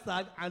the price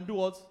tag and do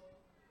what?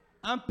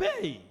 And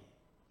pay.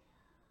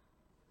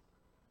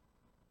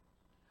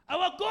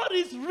 Our God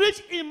is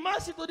rich in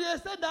mercy to the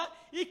extent that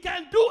He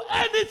can do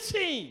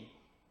anything.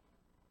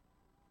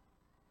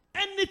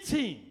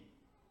 Anything.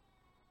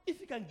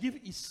 If He can give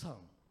His Son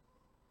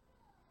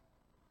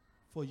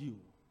for you.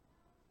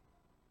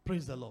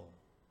 Praise the Lord.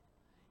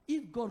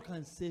 If God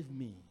can save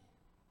me,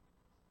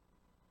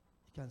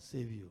 He can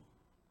save you.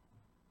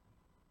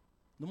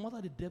 No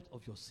matter the depth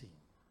of your sin.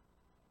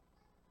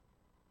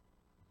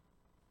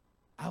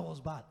 I was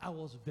bad. I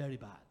was very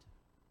bad.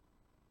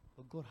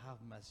 But God have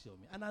mercy on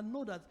me. And I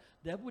know that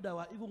there are people that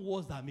were even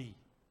worse than me.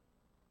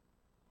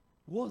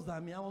 Worse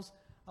than me. I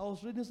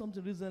was reading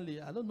something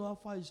recently. I don't know how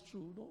far it's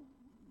true. No,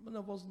 many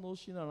of us know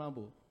Shina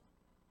Rambo.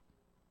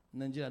 In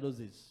Nigeria those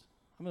days.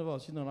 How many of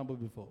us have Shina Rambo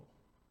before?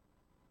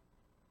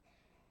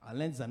 I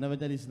learned this. I never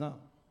did this now.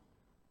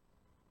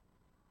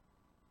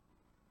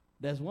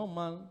 There's one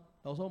man.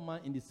 There was one man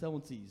in the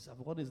 70s. I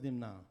forgot his name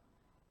now.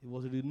 He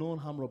was a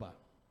renowned armed robber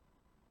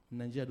in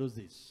Nigeria those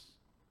days.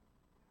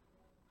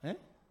 Eh?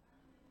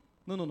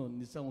 No, in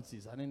the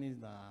 70s. I think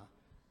he's a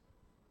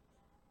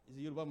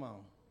Yoruba man.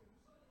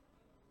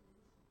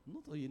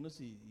 Not a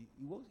Yunusi.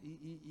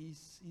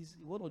 He's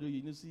one of the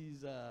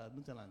Yunusi's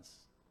lieutenants.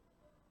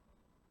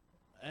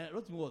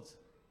 Rotimi what?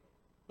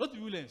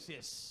 Rotimi Williams,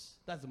 yes.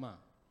 That's the man.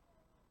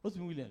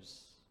 Rotimi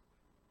Williams.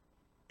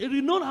 A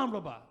renowned armed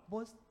robber.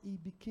 But he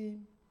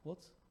became what?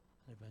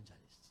 An evangelist.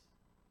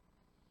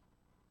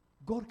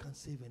 God can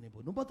save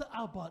anybody. No matter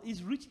how bad.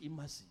 He's rich in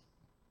mercy.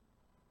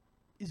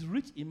 He's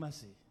rich in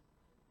mercy.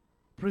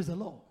 Praise the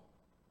Lord.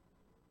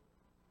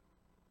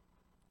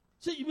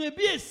 So you may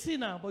be a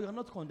sinner, but you are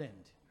not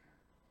condemned.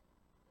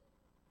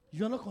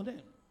 You are not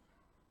condemned.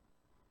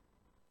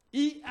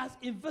 He has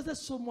invested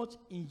so much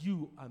in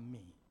you and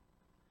me.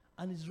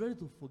 And He's ready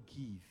to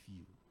forgive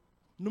you.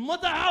 No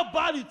matter how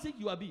bad you think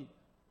you are being.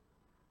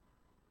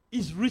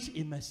 He's rich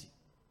in mercy.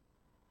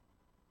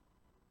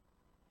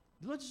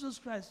 The Lord Jesus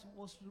Christ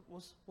was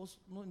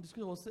in the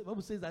scripture, the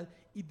Bible says that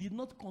He did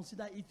not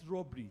consider it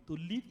robbery to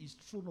leave His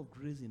throne of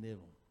grace in heaven.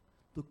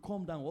 To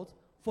come down what?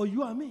 For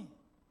you and me.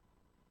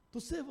 To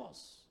save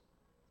us.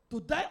 To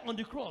die on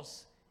the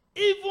cross.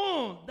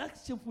 Even that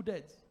shameful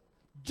death.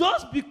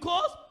 Just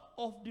because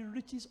of the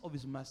riches of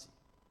His mercy.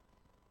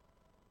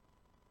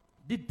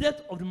 The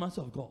depth of the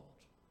mercy of God.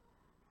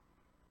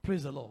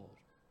 Praise the Lord.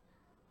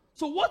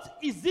 So what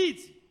is it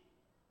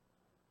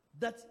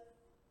that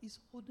is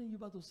holding you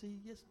back to say,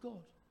 yes, God,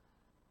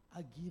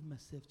 I give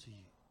myself to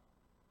you?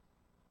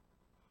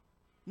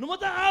 No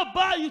matter how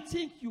bad you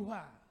think you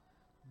are,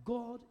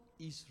 God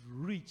is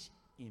rich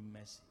in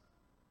mercy.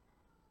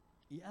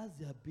 He has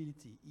the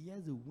ability, He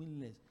has the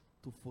willingness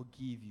to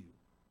forgive you.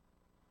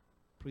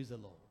 Praise the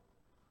Lord.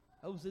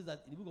 I will say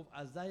that in the book of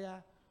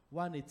Isaiah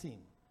 1:18,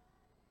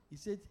 He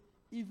said,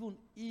 even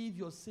if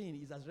your sin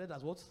is as red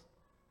as what?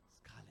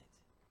 Scarlet.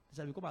 It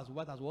shall become as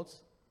white as what?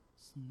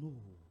 Snow.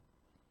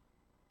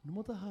 No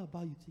matter how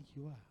bad you think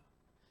you are,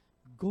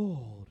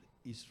 God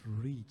is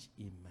rich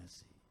in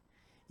mercy.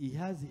 He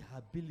has the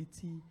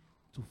ability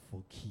to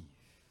forgive.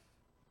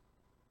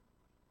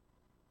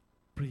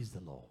 Praise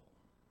the Lord.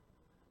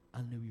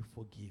 And He will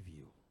forgive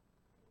you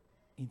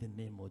in the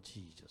name of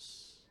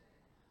Jesus.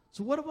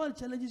 So whatever the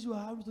challenges you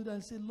are having today,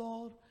 and say,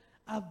 Lord,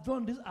 I've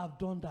done this, I've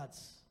done that.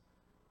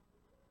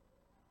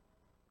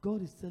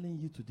 God is telling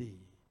you today,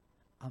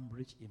 I'm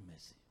rich in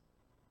mercy.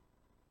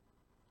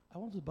 I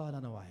want to bow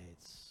down our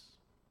heads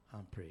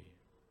and pray.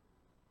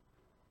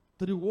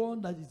 To the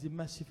one that is the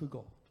merciful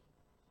God.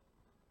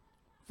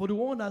 For the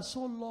one that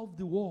so loved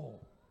the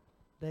world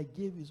that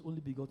gave His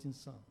only begotten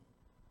Son,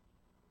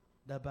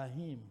 that by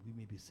Him we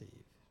may be saved.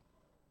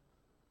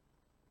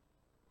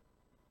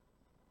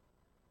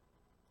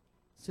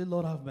 Say,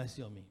 Lord, have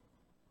mercy on me.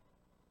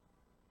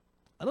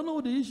 I don't know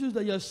what the issues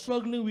that you're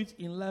struggling with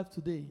in life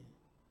today,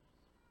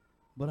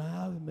 but I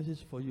have a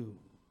message for you.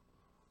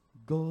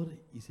 God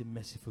is a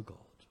merciful God.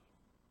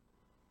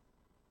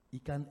 He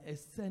can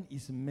extend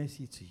His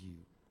mercy to you.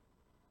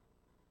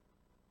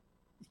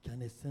 He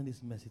can extend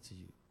His mercy to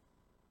you.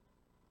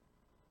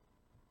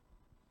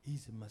 He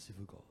is a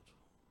merciful God.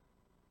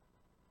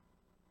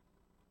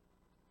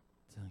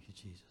 Thank you,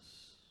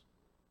 Jesus.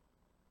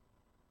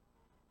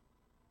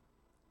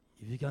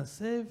 If you can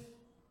save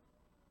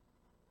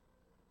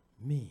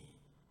me,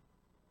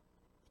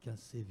 He can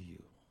save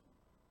you.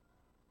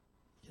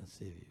 He can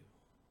save you.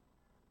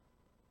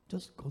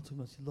 Just go to Him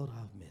and say, Lord,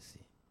 have mercy.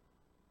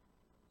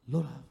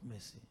 Lord, have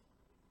mercy.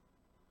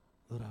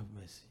 Lord, have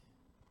mercy.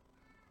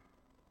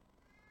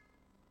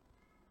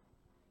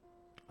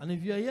 And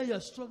if you are here, you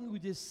are struggling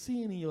with a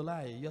sin in your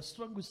life, you are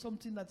struggling with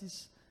something that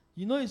is,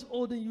 is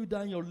holding you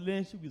down your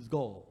relationship with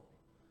God,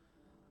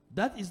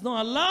 that is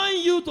not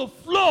allowing you to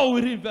flow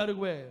with Him very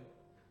well,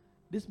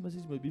 this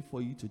message may be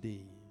for you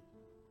today.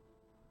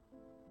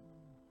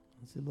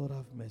 And say, Lord,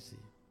 have mercy.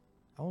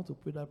 I want to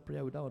pray that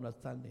prayer without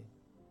understanding.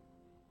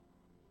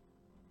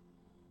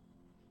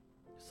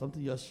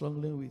 Something you are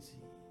struggling with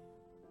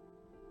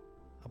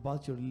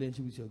about your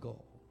relationship with your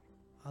God.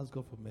 Ask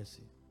God for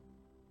mercy.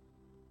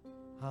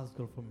 Ask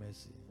God for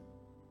mercy.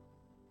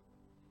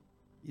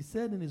 He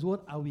said in His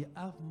word, I will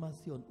have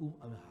mercy on whom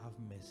I will have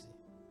mercy.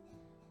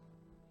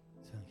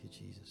 Thank you,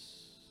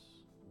 Jesus.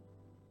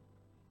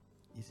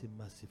 He's a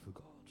merciful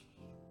God.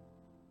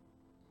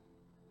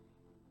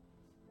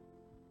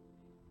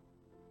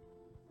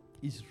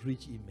 He's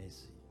rich in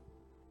mercy.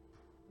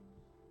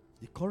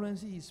 The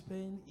currency He's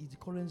paying is the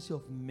currency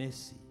of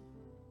mercy.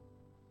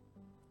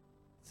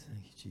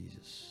 Thank you,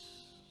 Jesus.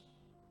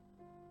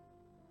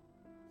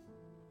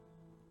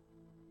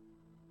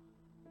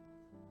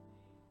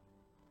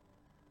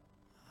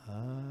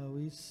 I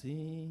will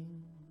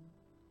sing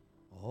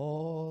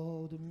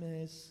all the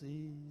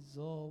mercies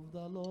of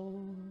the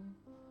Lord.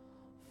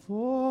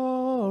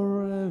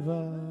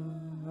 Forever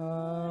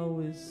I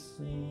will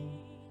sing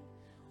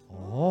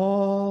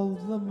all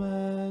the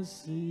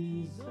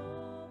mercies of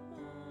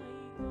my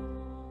God.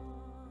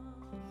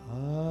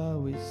 I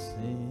will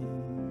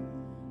sing,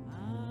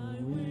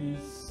 I will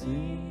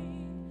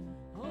sing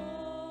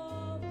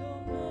all the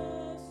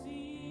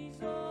mercies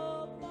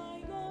of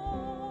my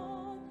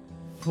God.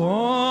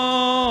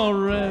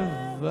 Forever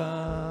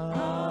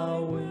I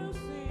will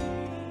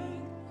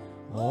sing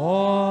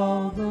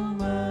all the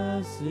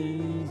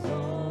mercies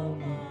of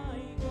my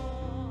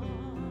God.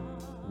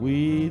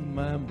 With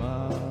my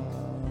mouth.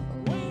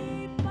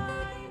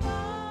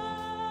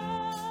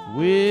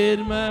 With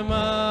my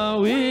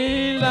mouth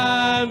will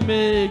I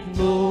make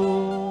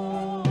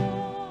known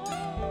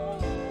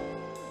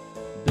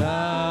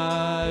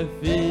Thy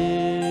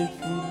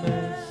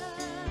faithfulness,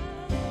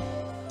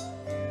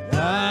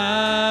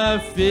 Thy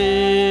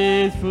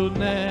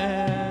faithfulness.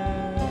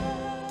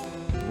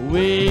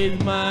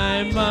 With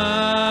my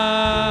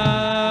mouth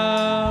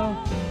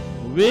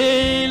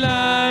will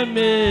I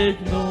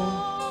make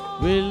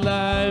known, will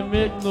I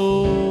make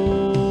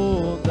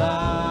known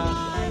Thy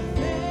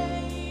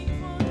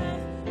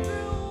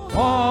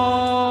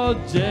all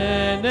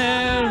generations.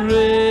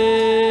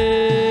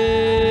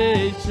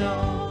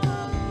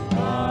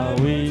 I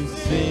will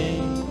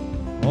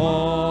sing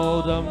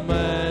all the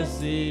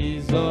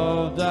mercies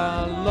of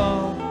the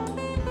Lord.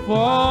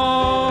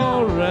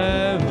 Forever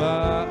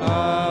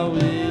I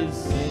will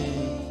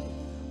sing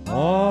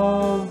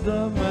all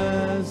the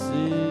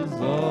mercies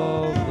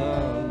of the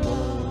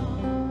Lord.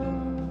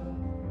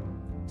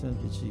 Thank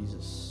you,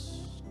 Jesus.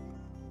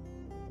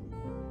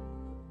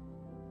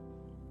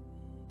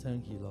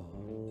 Thank you, Lord.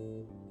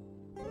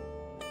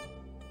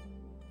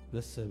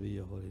 Blessed be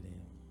your holy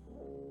name.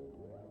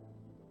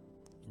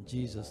 In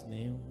Jesus'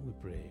 name we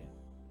pray.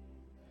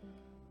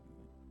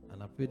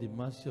 And I pray the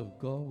mercy of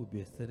God will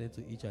be extended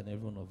to each and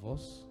every one of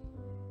us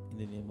in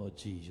the name of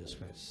Jesus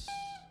Christ.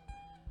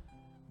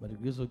 By the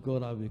grace of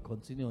God, I will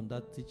continue on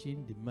that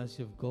teaching, the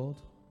mercy of God,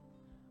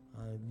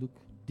 and look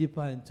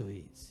deeper into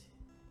it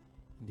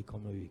in the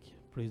coming week.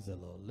 Praise the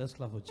Lord. Let's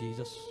clap for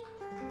Jesus.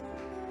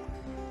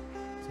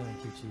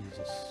 Thank you,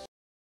 Jesus.